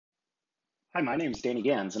Hi, my name is Danny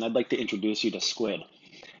Gans, and I'd like to introduce you to Skuid.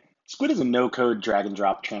 Skuid is a no-code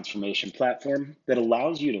drag-and-drop transformation platform that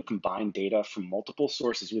allows you to combine data from multiple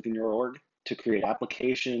sources within your org to create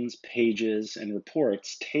applications, pages, and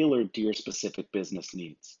reports tailored to your specific business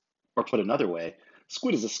needs. Or put another way,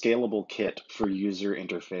 Skuid is a scalable kit for user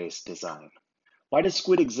interface design. Why does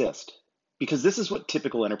Skuid exist? Because this is what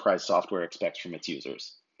typical enterprise software expects from its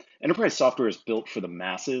users. Enterprise software is built for the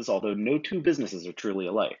masses, although no two businesses are truly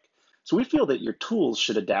alike. So we feel that your tools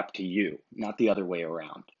should adapt to you, not the other way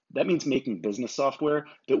around. That means making business software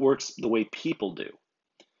that works the way people do.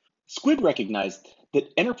 Squid recognized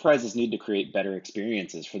that enterprises need to create better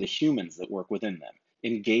experiences for the humans that work within them,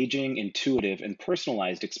 engaging, intuitive, and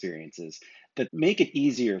personalized experiences that make it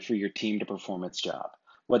easier for your team to perform its job,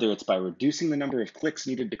 whether it's by reducing the number of clicks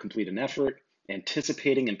needed to complete an effort,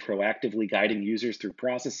 anticipating and proactively guiding users through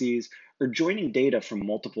processes, or joining data from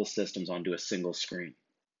multiple systems onto a single screen.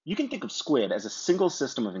 You can think of Squid as a single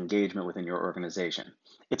system of engagement within your organization.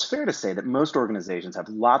 It's fair to say that most organizations have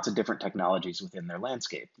lots of different technologies within their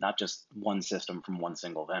landscape, not just one system from one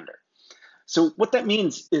single vendor. So, what that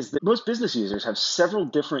means is that most business users have several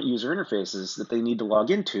different user interfaces that they need to log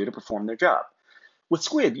into to perform their job. With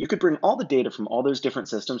Squid, you could bring all the data from all those different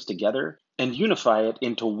systems together and unify it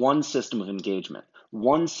into one system of engagement,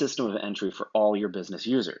 one system of entry for all your business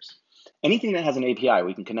users. Anything that has an API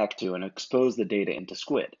we can connect to and expose the data into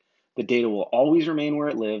Squid. The data will always remain where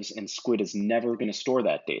it lives, and Squid is never going to store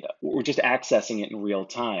that data. We're just accessing it in real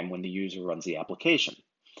time when the user runs the application.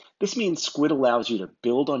 This means Squid allows you to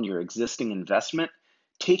build on your existing investment,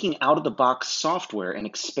 taking out of the box software and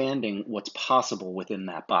expanding what's possible within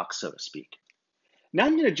that box, so to speak. Now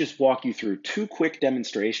I'm going to just walk you through two quick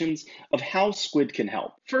demonstrations of how Squid can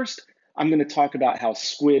help. First, I'm going to talk about how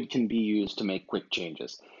Squid can be used to make quick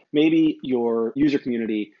changes. Maybe your user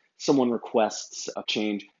community, someone requests a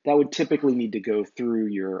change that would typically need to go through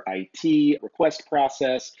your IT request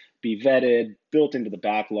process, be vetted, built into the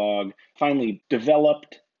backlog, finally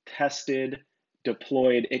developed, tested,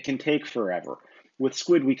 deployed. It can take forever. With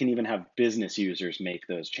Squid, we can even have business users make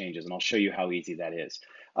those changes, and I'll show you how easy that is.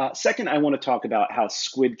 Second, I want to talk about how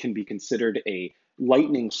Squid can be considered a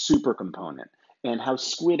Lightning supercomponent and how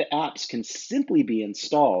Squid apps can simply be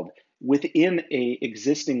installed within a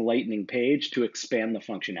existing Lightning page to expand the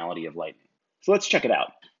functionality of Lightning. So let's check it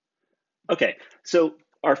out. Okay, so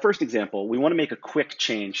our first example, we want to make a quick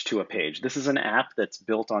change to a page. This is an app that's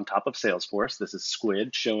built on top of Salesforce. This is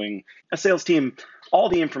Squid showing a sales team all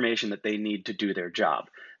the information that they need to do their job.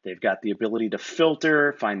 They've got the ability to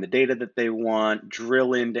filter, find the data that they want,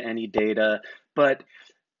 drill into any data, but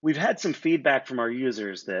we've had some feedback from our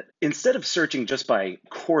users that instead of searching just by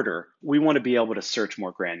quarter, we want to be able to search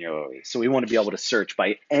more granularly. So we want to be able to search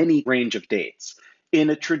by any range of dates. In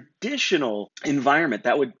a traditional environment,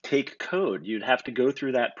 that would take code. You'd have to go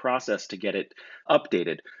through that process to get it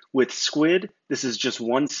updated. With Squid, this is just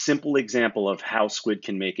one simple example of how Squid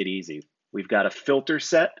can make it easy. We've got a filter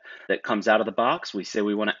set that comes out of the box. We say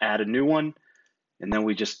we want to add a new one, and then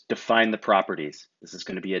we just define the properties. This is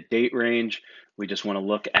going to be a date range. We just want to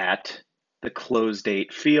look at the close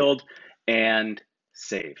date field and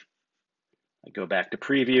save. I go back to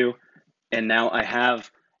preview, and now I have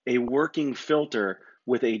a working filter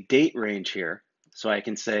with a date range here. So I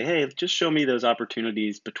can say, hey, just show me those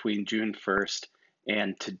opportunities between June 1st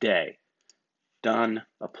and today. Done,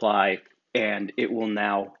 apply, and it will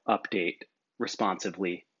now update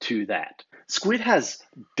responsively to that. Squid has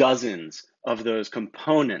dozens of those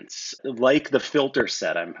components, like the filter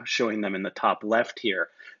set, I'm showing them in the top left here,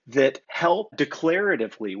 that help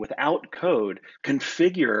declaratively, without code,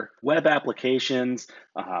 configure web applications,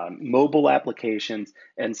 mobile applications,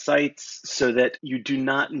 and sites so that you do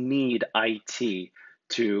not need IT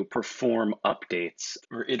to perform updates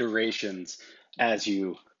or iterations as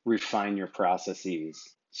you refine your processes.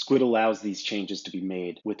 Squid allows these changes to be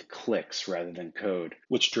made with clicks rather than code,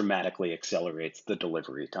 which dramatically accelerates the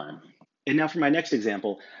delivery time. And now for my next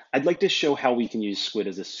example, I'd like to show how we can use Squid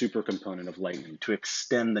as a super component of Lightning to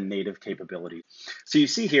extend the native capability. So you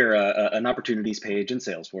see here an opportunities page in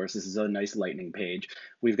Salesforce. This is a nice Lightning page.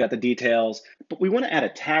 We've got the details, but we want to add a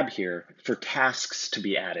tab here for tasks to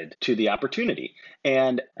be added to the opportunity.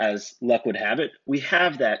 And as luck would have it, we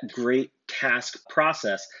have that great task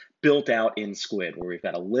process built out in Squid, where we've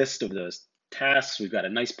got a list of those tasks. We've got a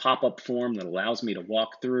nice pop-up form that allows me to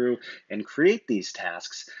walk through and create these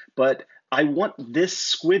tasks, but I want this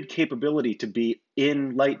Squid capability to be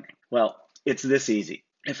in Lightning. Well, it's this easy.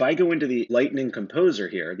 If I go into the Lightning Composer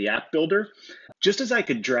here, the app builder, just as I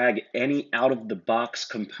could drag any out of the box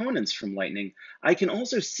components from Lightning, I can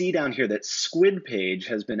also see down here that Skuid page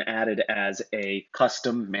has been added as a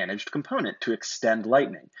custom managed component to extend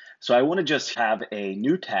Lightning. So I want to just have a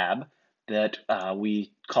new tab that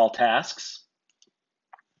we call tasks.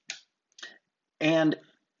 And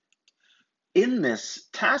in this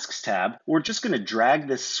tasks tab, we're just going to drag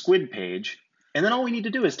this Skuid page, and then all we need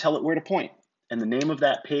to do is tell it where to point. And the name of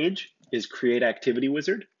that page is Create Activity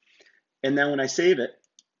Wizard. And now when I save it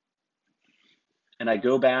and I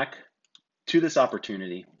go back to this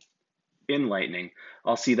opportunity in Lightning,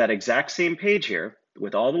 I'll see that exact same page here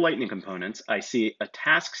with all the Lightning components. I see a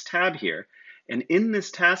tasks tab here. And in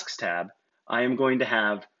this tasks tab, I am going to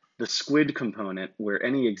have the Skuid component where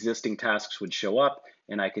any existing tasks would show up,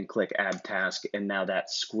 and I can click add task, and now that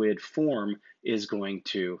Skuid form is going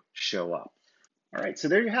to show up. All right, so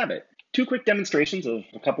there you have it. Two quick demonstrations of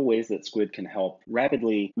a couple ways that Skuid can help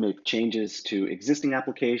rapidly make changes to existing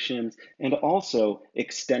applications and also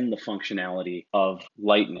extend the functionality of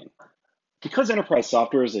Lightning. Because enterprise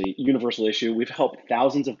software is a universal issue, we've helped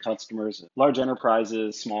thousands of customers, large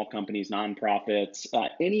enterprises, small companies, nonprofits,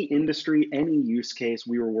 any industry, any use case.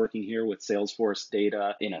 We were working here with Salesforce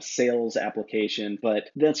data in a sales application, but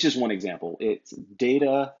that's just one example. It's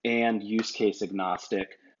data and use case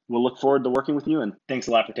agnostic. We'll look forward to working with you, and thanks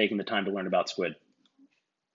a lot for taking the time to learn about Skuid.